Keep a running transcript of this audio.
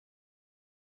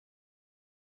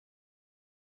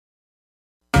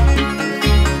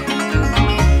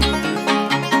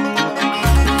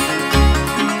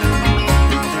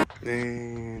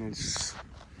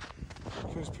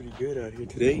out here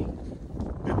today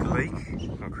at the lake.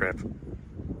 Oh crap.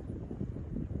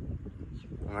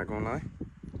 I'm not gonna lie.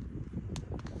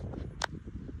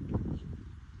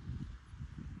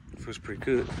 It feels pretty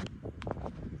good.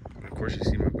 And of course you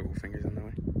see my big fingers on the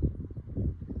way.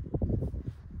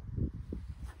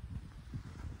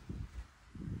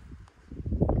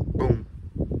 Boom.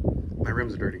 My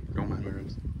rims are dirty. Don't mind my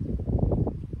rims.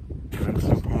 I'm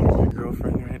so proud of my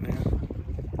girlfriend right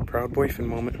now. Proud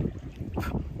boyfriend moment.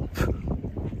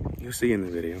 You'll see in the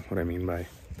video what I mean by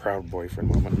proud boyfriend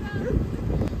moment.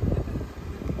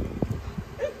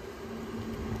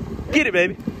 Get it,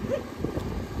 baby.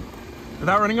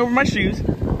 Without running over my shoes.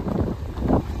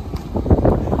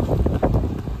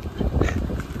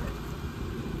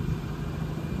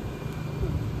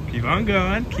 Keep on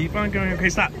going. Keep on going. Okay,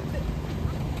 stop.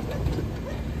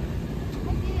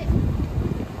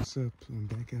 What's up? I'm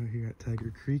back out here at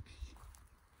Tiger Creek.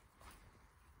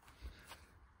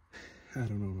 I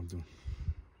don't know what I'm doing,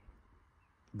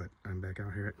 but I'm back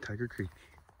out here at Tiger Creek.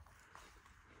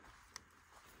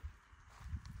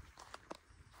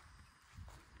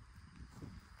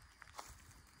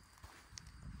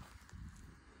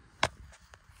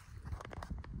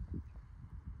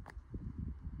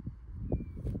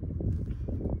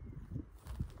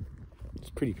 It's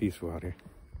pretty peaceful out here,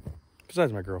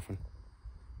 besides my girlfriend,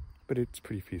 but it's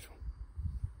pretty peaceful.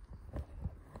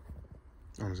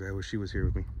 Honestly, I wish she was here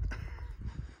with me.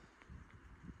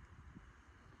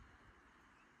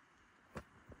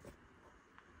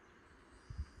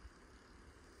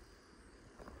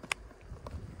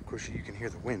 Of course, you can hear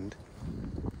the wind.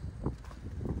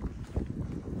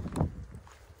 Of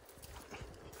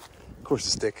course,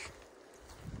 the stick.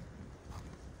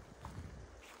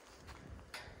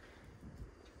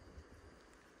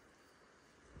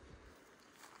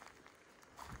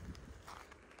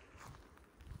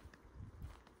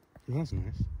 That's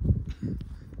nice.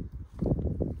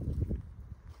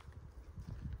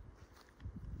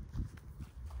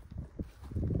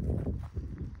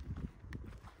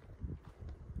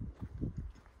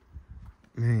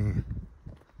 Man.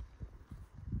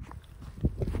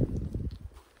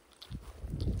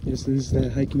 Yes, this is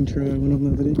that hiking trail I went on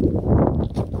the other day.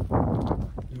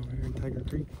 Over here in Tiger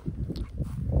Creek.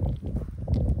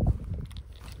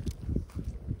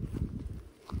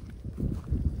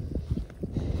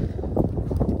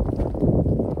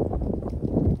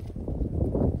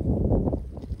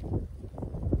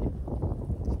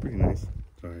 It's pretty nice.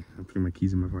 Sorry, I'm putting my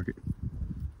keys in my pocket.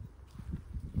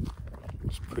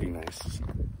 It's pretty nice.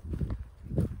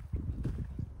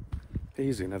 There's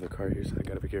usually another car here, so I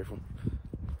gotta be careful.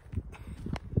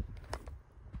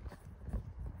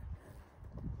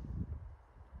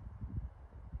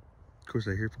 Of course,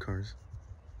 I hear cars.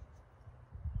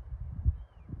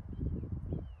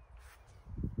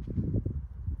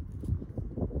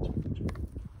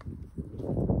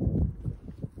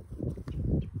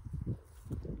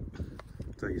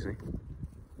 That's what you see.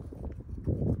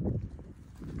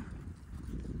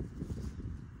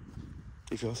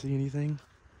 If y'all see anything,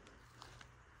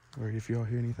 or if y'all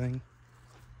hear anything,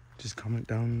 just comment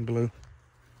down below.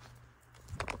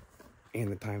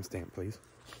 And the timestamp, please.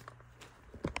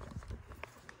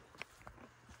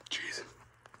 Jeez.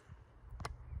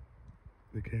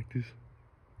 The cactus.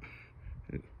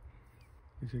 It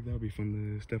looks like that'll be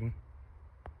fun to step on.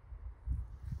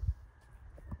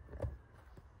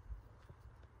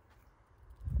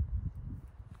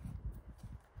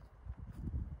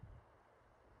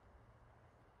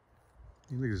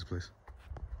 Hey, look at this place.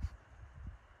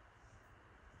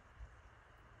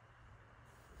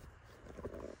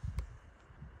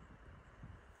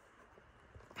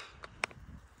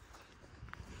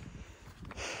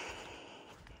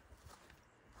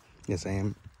 Yes, I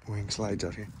am wearing slides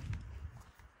out here.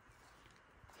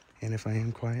 And if I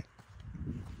am quiet,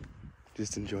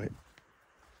 just enjoy it.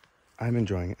 I'm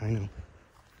enjoying it, I know.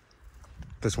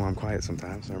 That's why I'm quiet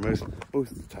sometimes, or most of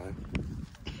the time.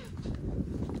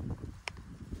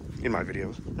 In my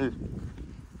videos.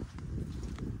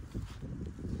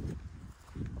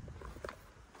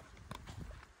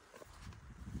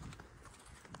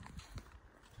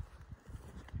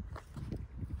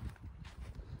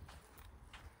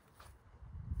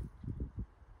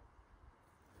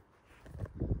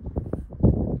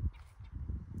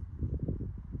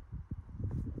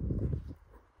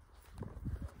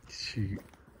 Shoot.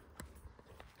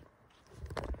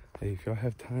 Hey, if y'all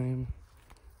have time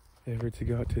ever to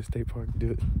go out to a state park,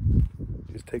 do it.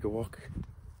 Just take a walk.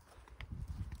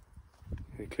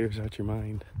 It clears out your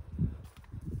mind.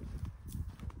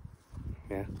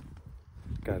 Yeah.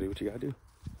 Gotta do what you gotta do.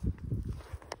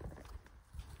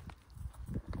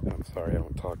 I'm sorry I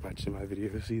don't talk much in my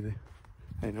videos either.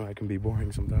 I know I can be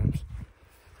boring sometimes.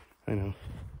 I know.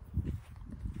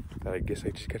 I guess I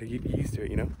just gotta get used to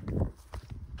it, you know?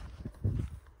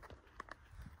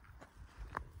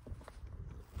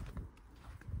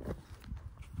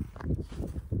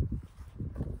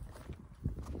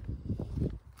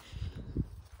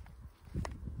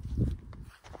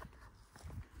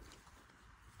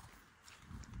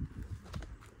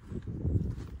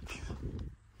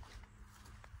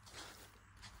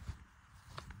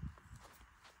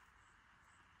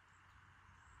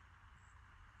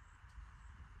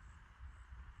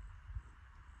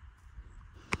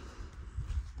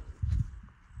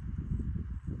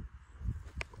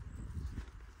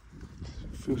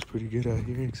 Feels pretty good out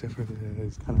here, except for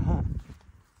it's kind of hot.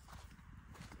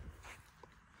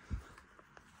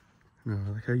 No,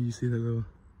 like how you see that little,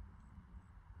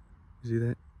 you see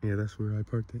that? Yeah, that's where I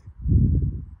parked it.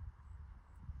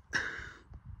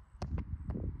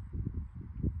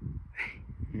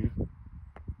 Yeah.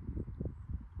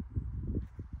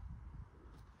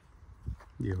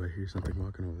 Yeah, I hear something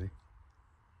walking over there.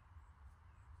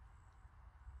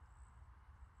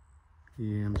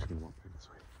 Yeah, I'm just gonna walk back this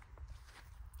way.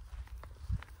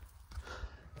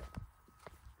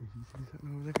 If you see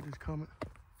something over there, just comment.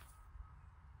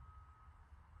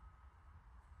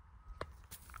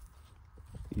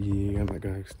 Yeah, I'm not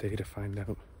gonna stay to find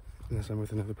out unless I'm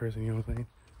with another person, you know what I'm saying?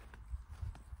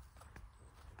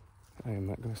 I am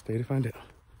not gonna stay to find out.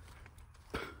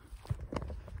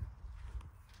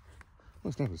 Well,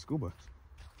 it's not a school bus.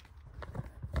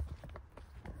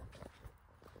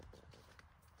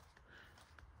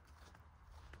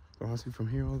 Honestly, from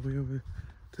here all the way over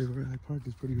to where I parked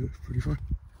is pretty good, pretty far.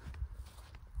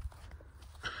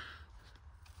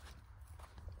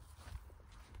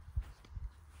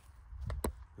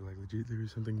 Like legit, there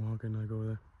is something walking like over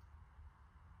there.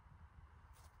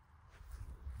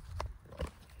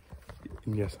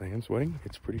 And yes, I am sweating.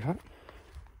 It's pretty hot.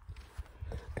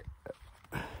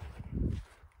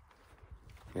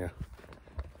 Yeah.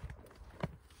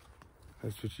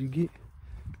 That's what you get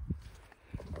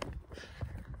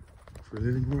for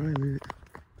living where I live.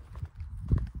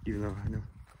 Even though I know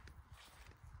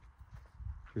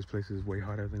this place is way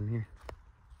hotter than here.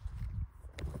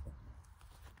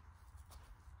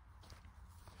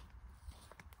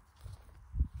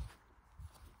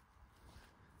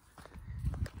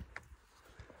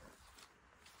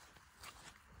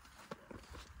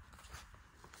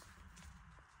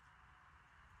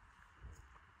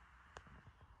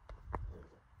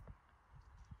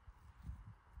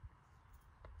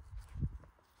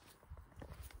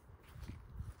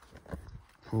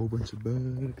 Whole bunch of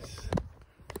bugs.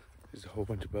 There's a whole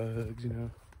bunch of bugs, you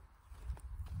know.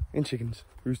 And chickens,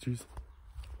 roosters.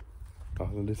 All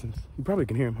in the distance. You probably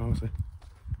can hear them, honestly.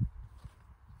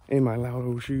 In my loud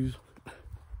old shoes.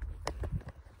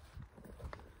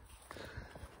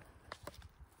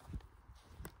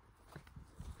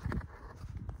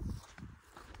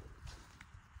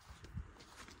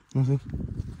 Nothing.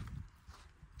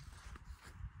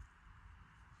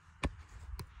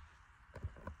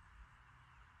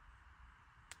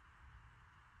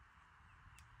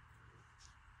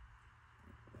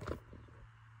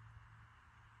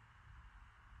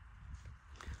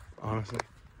 Honestly,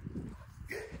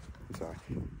 I'm sorry.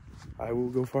 I will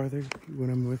go farther when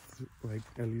I'm with like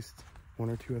at least 1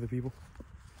 or 2 other people.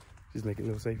 Just make it a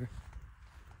little safer.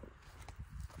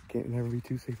 Can't never be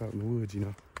too safe out in the woods, you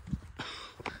know.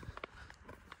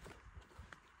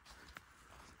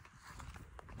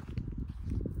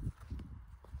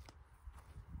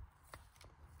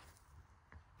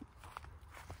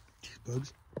 These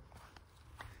bugs.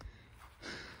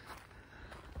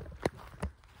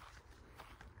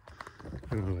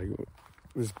 I don't know, like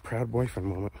this proud boyfriend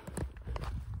moment.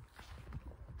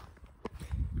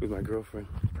 With my girlfriend.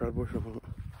 Proud boyfriend moment.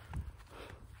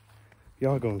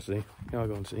 Y'all gonna see. Y'all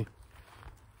gonna see.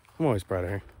 I'm always proud of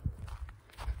her.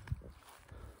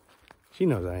 She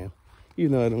knows I am.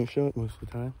 Even though I don't show it most of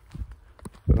the time.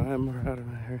 But I am proud of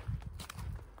her.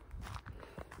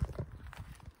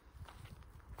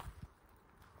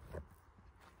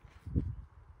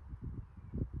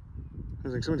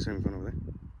 There's like somebody's having fun over there.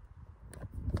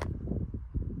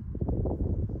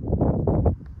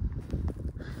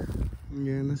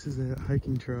 Yeah, and this is a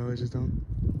hiking trail. I just don't.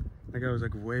 Like I was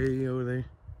like way over there.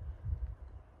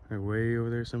 Like way over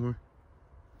there somewhere.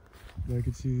 But I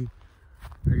could see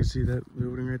that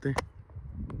building right there.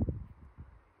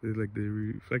 There's like the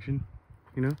reflection,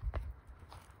 you know?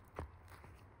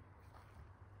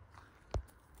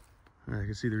 I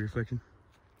can see the reflection.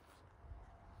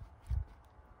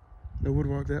 I would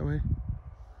walk that way,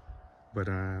 but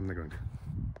I'm not going to.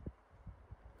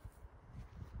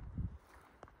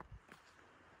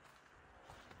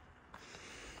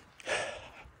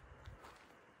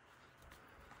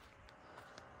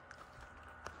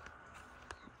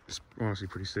 Honestly,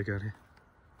 pretty sick out here.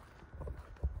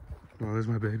 Oh, there's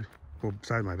my baby. Well,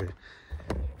 besides my baby.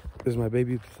 This is my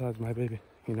baby besides my baby,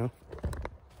 you know?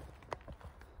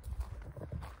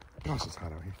 Gosh, it's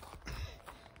hot out here.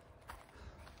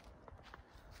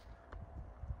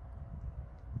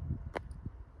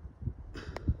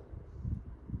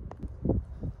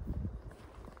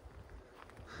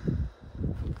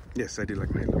 Yes, I did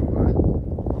like my little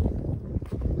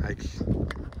hike.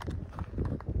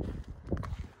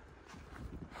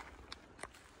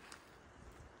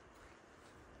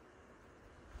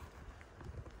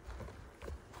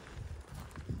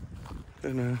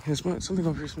 And it smells something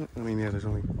over here. I mean, yeah, there's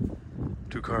only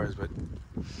 2 cars, but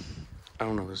I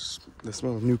don't know. There's the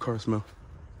smell of new car smell.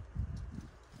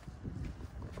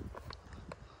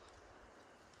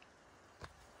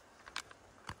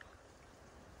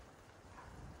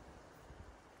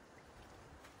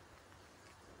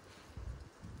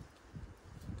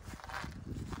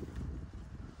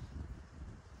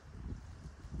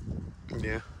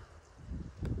 Yeah.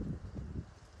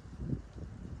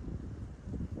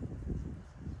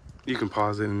 You can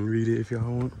pause it and read it if y'all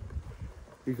want.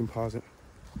 You can pause it,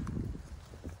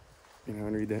 you know,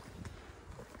 and read that.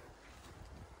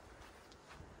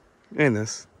 And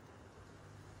this.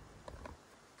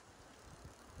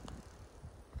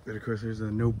 But of course, there's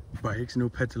no bikes, no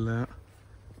pets allowed.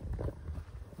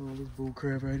 All this bull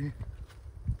crap right here.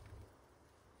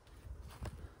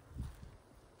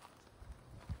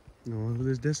 No one with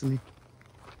his destiny.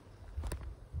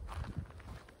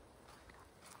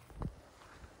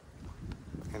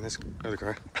 And this other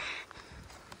car.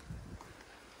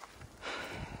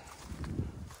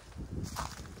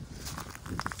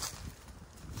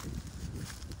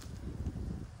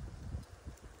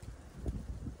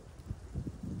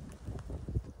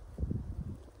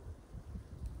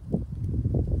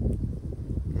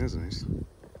 That's nice.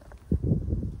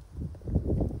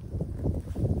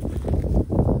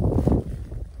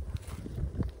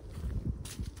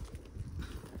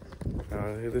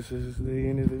 This is the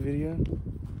end of the video.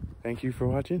 Thank you for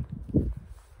watching.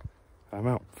 I'm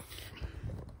out.